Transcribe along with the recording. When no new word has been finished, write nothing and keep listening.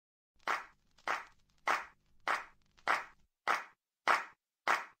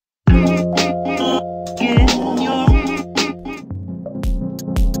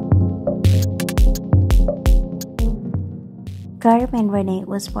Carmen Rene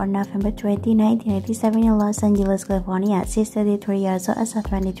was born November 20, 1987 in Los Angeles, California. She's 33 years old as of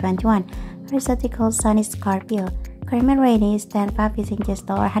 2021. Her zodiacal sign is Scorpio. Carmen Rene is 10'5" inches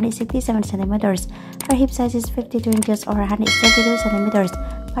tall or 167 centimeters. Her hip size is 52 inches or 172 centimeters.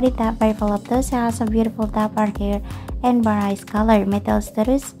 Body type very full of those. She has a beautiful dark brown hair and brown eyes color. Marital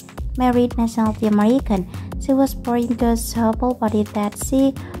status married, nationality American. She was born into a supple body that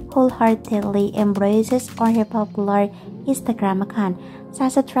she wholeheartedly embraces on her popular Instagram account. She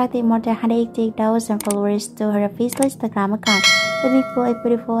has attracted more than 180,000 followers to her official Instagram account. Living full and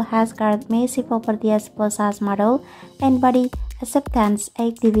beautiful, has garnered massive popularity as plus-size model and body acceptance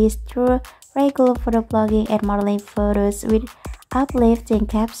activist through regular photo blogging and modeling photos with uplifting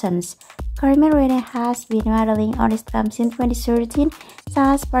captions. Carmen Rene has been modeling on Instagram since 2013. She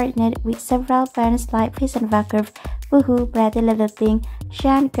has partnered with several brands like Fashion Curvy, Boohoo, Pretty Little Thing,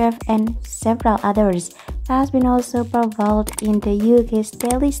 Shine Curve, and several others. She has been also profiled in the UK's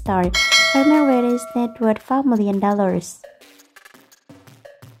Daily Star. Carmen Rene's net worth $5 million.